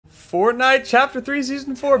Fortnite Chapter 3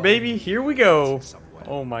 Season 4, baby. Here we go.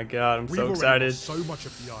 Oh my god, I'm so excited. So much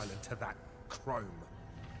of the island to that chrome.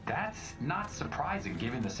 That's not surprising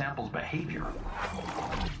given the sample's behavior.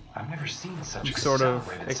 I've never seen such a sort of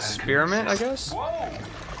accelerated experiment, I guess? Whoa!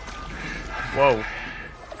 Whoa.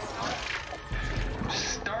 I'm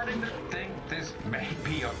starting to think this may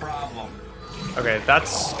be a problem. Okay,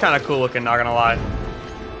 that's kind of cool looking, not gonna lie.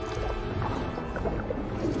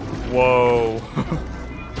 Whoa.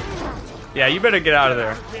 Yeah, you better get out of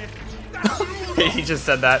there. He just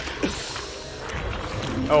said that.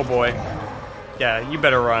 Oh boy. Yeah, you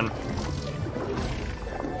better run.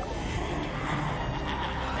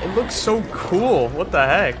 It looks so cool. What the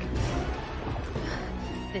heck?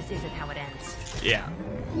 This isn't how it ends. Yeah.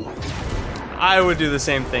 I would do the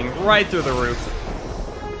same thing right through the roof.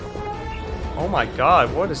 Oh my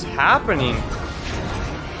god, what is happening?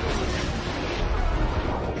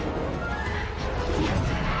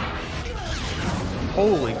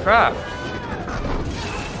 Holy crap.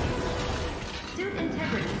 Suit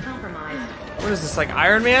integrity compromised. What is this, like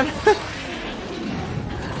Iron Man?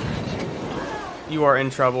 You are in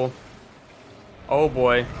trouble. Oh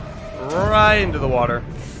boy. Right into the water.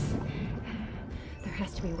 There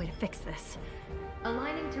has to be a way to fix this.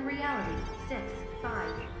 Aligning to reality. 6,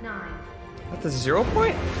 5, 9. That's the 0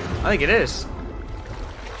 point? I think it is.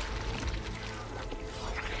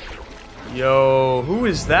 Yo, who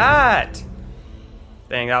is that?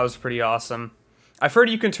 Dang, that was pretty awesome. I've heard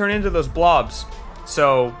you can turn into those blobs.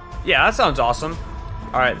 So, yeah, that sounds awesome.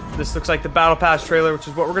 Alright, this looks like the Battle Pass trailer, which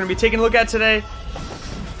is what we're going to be taking a look at today.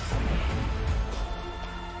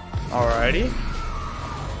 Alrighty.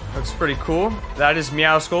 Looks pretty cool. That is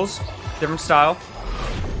Meowskulls. Different style.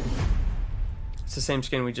 It's the same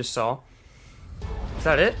skin we just saw. Is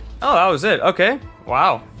that it? Oh, that was it. Okay.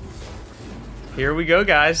 Wow. Here we go,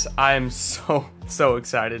 guys. I am so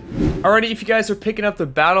excited. Alrighty, if you guys are picking up the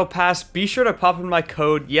Battle Pass, be sure to pop in my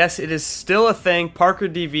code. Yes, it is still a thing.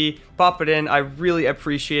 ParkerDV. Pop it in. I really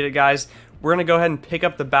appreciate it, guys. We're going to go ahead and pick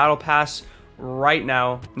up the Battle Pass right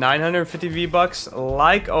now. 950 V-Bucks,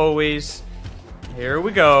 like always. Here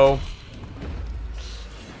we go.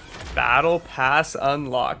 Battle Pass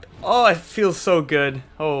unlocked. Oh, it feels so good.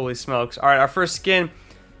 Holy smokes. Alright, our first skin.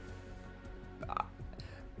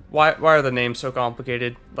 Why are the names so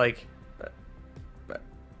complicated? Like,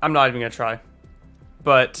 I'm not even gonna try.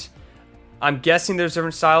 But I'm guessing there's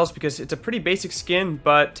different styles because it's a pretty basic skin,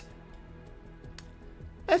 but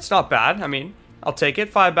it's not bad. I mean, I'll take it.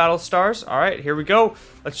 5 battle stars. Alright, here we go.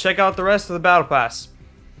 Let's check out the rest of the Battle Pass.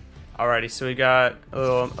 Alrighty, so we got a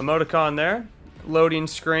little emoticon there. Loading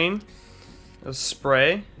screen. A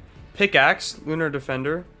spray. Pickaxe. Lunar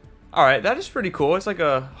Defender. Alright, that is pretty cool. It's like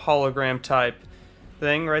a hologram type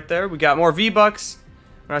thing right there. We got more V-Bucks.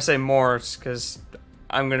 When I say more, it's because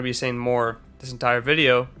I'm going to be saying more this entire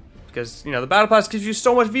video. Because, you know, the Battle Pass gives you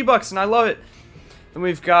so much V-Bucks and I love it. And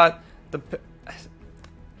we've got the...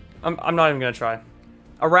 I'm not even going to try.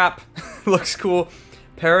 A wrap. Looks cool.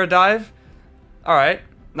 Paradive. Alright.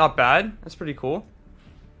 Not bad. That's pretty cool.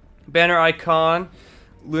 Banner icon.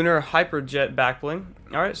 Lunar Hyperjet backbling.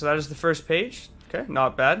 Alright, so that is the first page. Okay,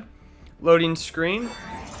 not bad. Loading screen.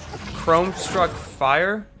 Chrome struck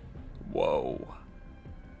fire. Whoa.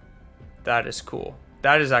 That is cool.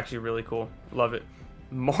 That is actually really cool. Love it.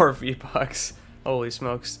 More V-Bucks. Holy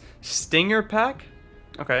smokes. Stinger pack.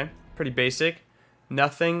 Okay, pretty basic.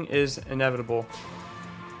 Nothing is inevitable.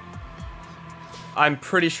 I'm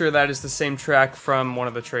pretty sure that is the same track from one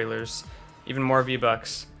of the trailers. Even more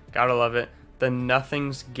V-Bucks. Gotta love it. The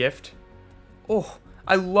Nothing's Gift. Oh,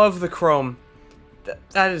 I love the chrome.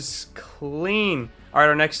 That is clean. Alright,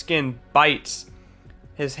 our next skin, Bites.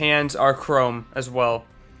 His hands are chrome as well.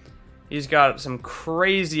 He's got some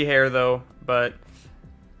crazy hair though, but...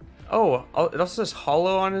 Oh, it also says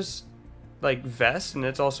hollow on his like vest, and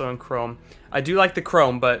it's also in chrome. I do like the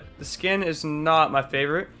chrome, but the skin is not my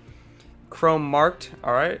favorite. Chrome marked.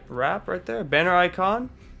 Alright, wrap right there. Banner icon.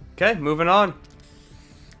 Okay, moving on.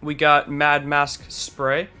 We got Mad Mask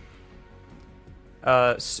spray.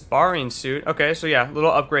 Sparring suit. Okay, so yeah,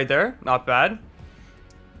 little upgrade there. Not bad.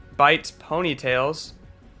 Bites ponytails.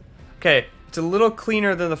 Okay, it's a little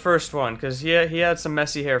cleaner than the first one because he had some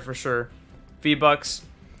messy hair for sure. V-Bucks.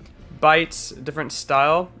 Bites, different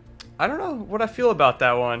style. I don't know what I feel about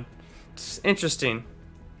that one. It's interesting.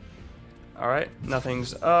 Alright,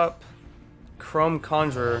 nothing's up. Chrome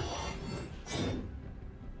Conjurer.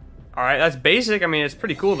 Alright, that's basic. I mean, it's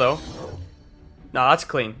pretty cool though. No, that's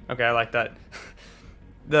clean. Okay, I like that.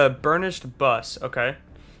 The Burnished Bus. Okay.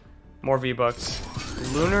 More V-Bucks.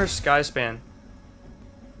 Lunar Skyspan.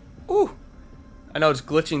 Ooh. I know it's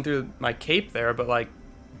glitching through my cape there, but like,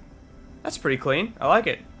 That's pretty clean. I like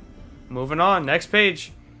it. Moving on. Next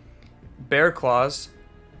page. Bear claws.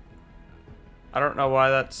 I don't know why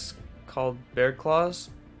that's called bear claws.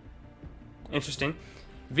 Interesting.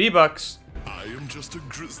 V-Bucks. I am just a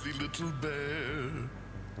grizzly little bear,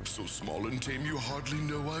 so small and tame you hardly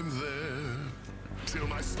know I'm there. Till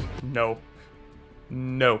my No.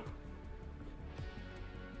 No.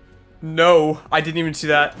 No. I didn't even see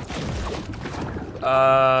that.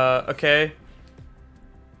 Okay.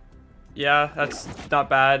 Yeah, that's not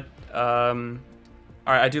bad. Alright,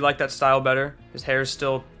 I do like that style better. His hair is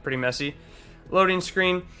still pretty messy. Loading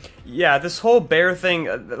screen. Yeah, this whole bear thing,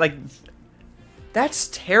 like, that's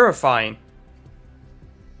terrifying.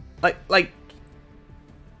 Like,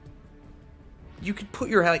 you could put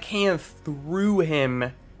your, like, hand through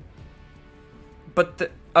him,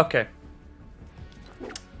 but okay.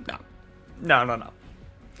 No.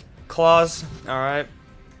 Claws, alright.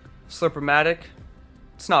 Slurpomatic.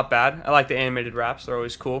 It's not bad. I like the animated wraps, they're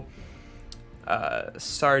always cool.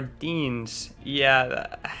 Sardines.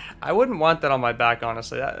 Yeah, I wouldn't want that on my back,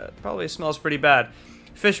 honestly. That probably smells pretty bad.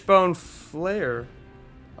 Fishbone flare.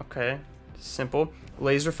 Okay, simple.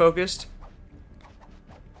 Laser focused.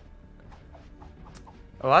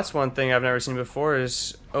 Well, that's one thing I've never seen before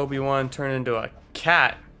is Obi-Wan turn into a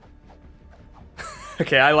cat.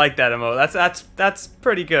 Okay, I like that emote. That's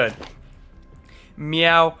pretty good.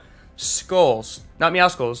 Meow skulls. Not meow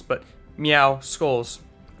skulls, but meow skulls.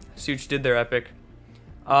 See what you did there, Epic.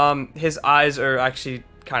 His eyes are actually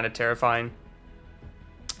kind of terrifying.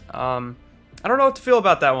 I don't know what to feel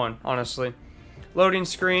about that one, honestly. Loading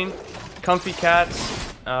screen, comfy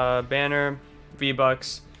cats, banner,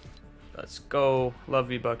 V-Bucks. Let's go. Love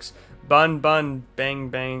V-Bucks. Bun, bang,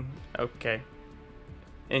 bang. Okay.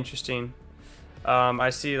 Interesting.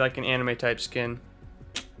 I see like an anime type skin.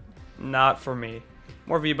 Not for me.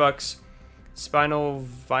 More V-Bucks. Spinal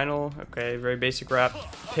vinyl. Okay, very basic wrap.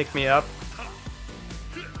 Pick me up.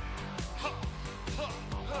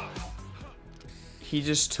 He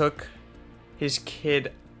just took his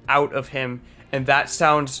kid out of him, and that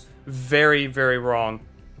sounds very, very wrong.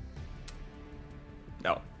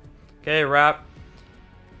 No. Okay, wrap.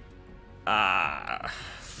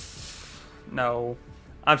 No.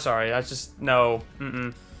 I'm sorry, that's just, no.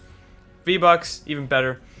 V-Bucks, even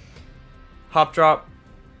better. Hop drop.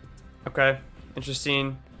 Okay,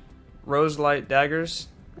 interesting. Rose light daggers.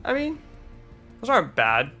 I mean, those aren't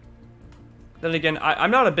bad. Then again, I'm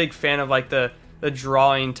not a big fan of like the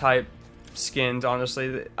drawing type skins,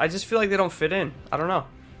 honestly. I just feel like they don't fit in. I don't know.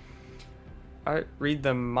 Alright, read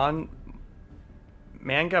the manga?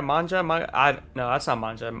 No, that's not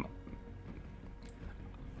manga.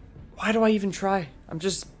 Why do I even try? I'm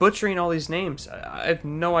just butchering all these names. I have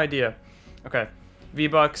no idea. Okay.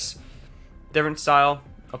 V-Bucks. Different style.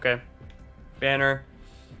 Okay. Banner.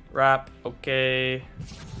 Wrap. Okay.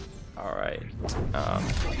 Alright.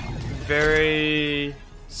 Very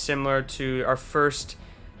similar to our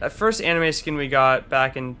that first anime skin we got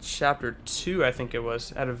back in Chapter 2, I think it was.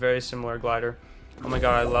 Had a very similar glider. Oh my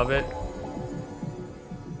god, I love it.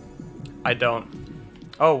 I don't.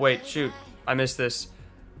 Oh, wait, shoot. I missed this.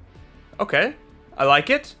 Okay. I like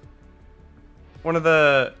it. One of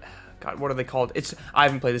the... God, what are they called? I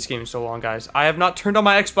haven't played this game in so long, guys. I have not turned on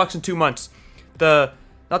my Xbox in 2 months. Not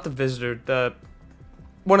the Visitor,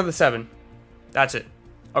 one of the 7. That's it.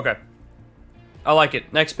 Okay. I like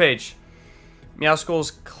it. Next page.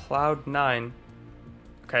 Meowskull's Cloud9.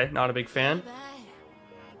 Okay, not a big fan.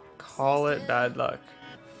 Call it bad luck.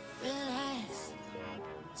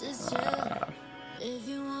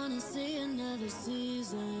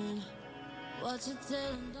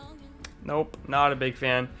 Nope, not a big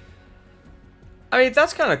fan. I mean,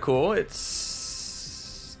 that's kind of cool.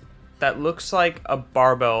 That looks like a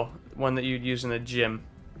barbell, one that you'd use in the gym.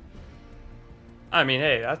 I mean,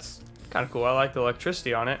 hey, that's kind of cool. I like the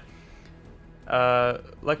electricity on it.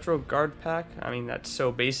 Electro guard pack. I mean, that's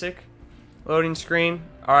so basic. Loading screen.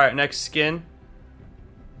 All right, next skin.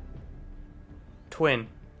 Twin.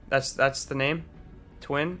 That's the name.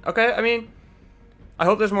 Twin. Okay. I mean, I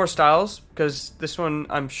hope there's more styles because this one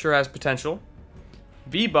I'm sure has potential.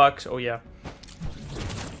 V-Bucks. Oh yeah.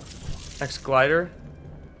 Next glider.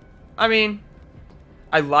 I mean,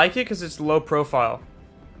 I like it because it's low profile.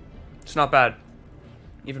 It's not bad.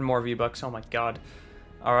 Even more V-Bucks. Oh my god.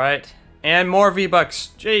 Alright. And more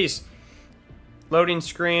V-Bucks. Jeez. Loading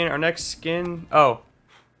screen. Our next skin. Oh.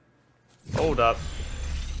 Hold up.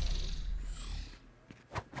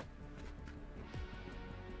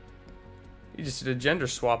 You just did a gender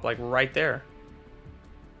swap, like, right there.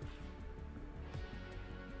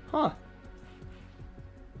 Huh.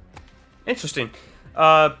 Interesting.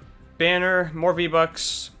 Banner. More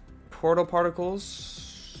V-Bucks. portal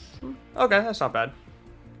particles. Okay, that's not bad.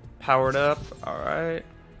 Powered up. Alright.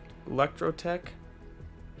 Electrotech.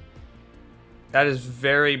 That is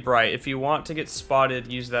very bright. If you want to get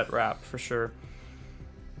spotted, use that wrap for sure.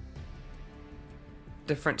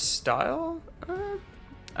 Different style?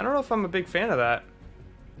 I don't know if I'm a big fan of that.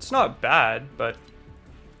 It's not bad, but...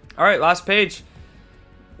 Alright, last page.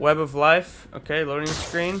 Web of Life. Okay, loading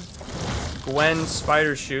screen. Gwen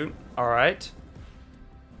spider shoot. Alright.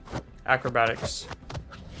 Acrobatics.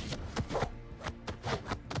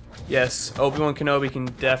 Yes, Obi-Wan Kenobi can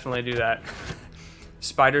definitely do that.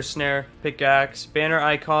 Spider snare, pickaxe, banner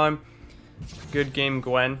icon. Good game,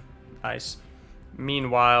 Gwen. Nice.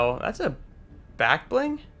 Meanwhile, that's a back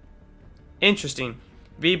bling? Interesting.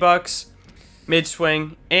 V-Bucks,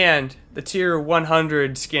 mid-swing, and the tier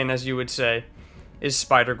 100 skin, as you would say, is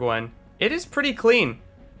Spider-Gwen. It is pretty clean.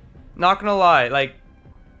 Not gonna lie, like...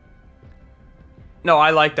 No,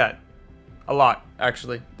 I like that. A lot,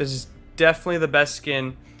 actually. This is definitely the best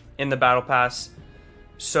skin in the Battle Pass.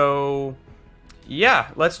 So, yeah,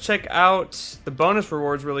 let's check out the bonus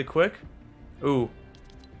rewards really quick. Ooh.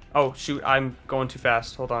 Oh, shoot, I'm going too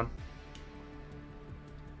fast. Hold on.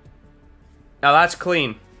 Now that's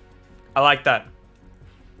clean. I like that.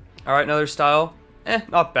 Alright, another style.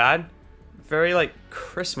 Not bad. Very, like,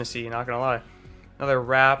 Christmassy, not gonna lie. Another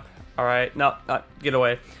wrap. Alright, no, get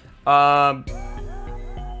away.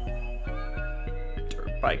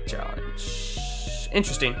 Dirt bike challenge.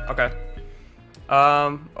 Interesting, okay.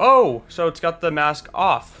 Oh, so it's got the mask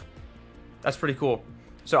off. That's pretty cool.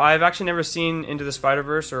 So I've actually never seen Into the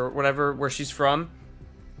Spider-Verse or whatever, where she's from.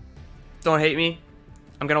 Don't hate me.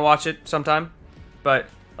 I'm gonna watch it sometime. But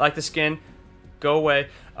I like the skin. Go away.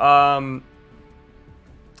 Not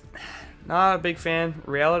a big fan.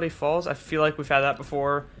 Reality Falls. I feel like we've had that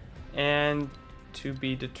before. And to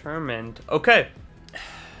be determined. Okay.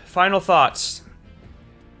 Final thoughts.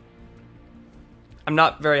 I'm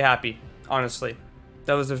not very happy, honestly.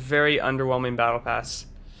 That was a very underwhelming Battle Pass.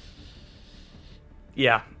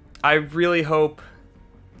 Yeah. I really hope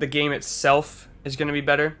the game itself is going to be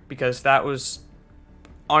better, because that was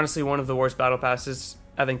honestly one of the worst Battle Passes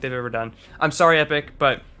I think they've ever done. I'm sorry, Epic,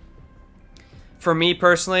 but for me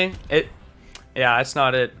personally, it's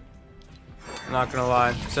not it. I'm not gonna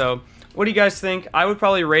lie. So, what do you guys think? I would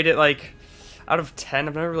probably rate it like out of 10.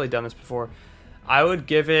 I've never really done this before. I would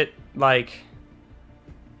give it like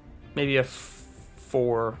maybe a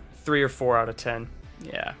 4, 3 or 4 out of 10.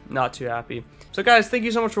 Yeah, not too happy. So guys, thank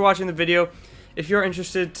you so much for watching the video. If you're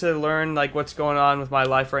interested to learn like what's going on with my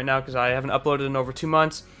life right now, because I haven't uploaded in over 2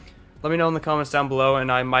 months, let me know in the comments down below,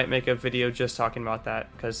 and I might make a video just talking about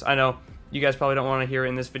that, because I know you guys probably don't want to hear it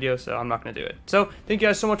in this video, so I'm not going to do it. So, thank you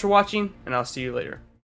guys so much for watching, and I'll see you later.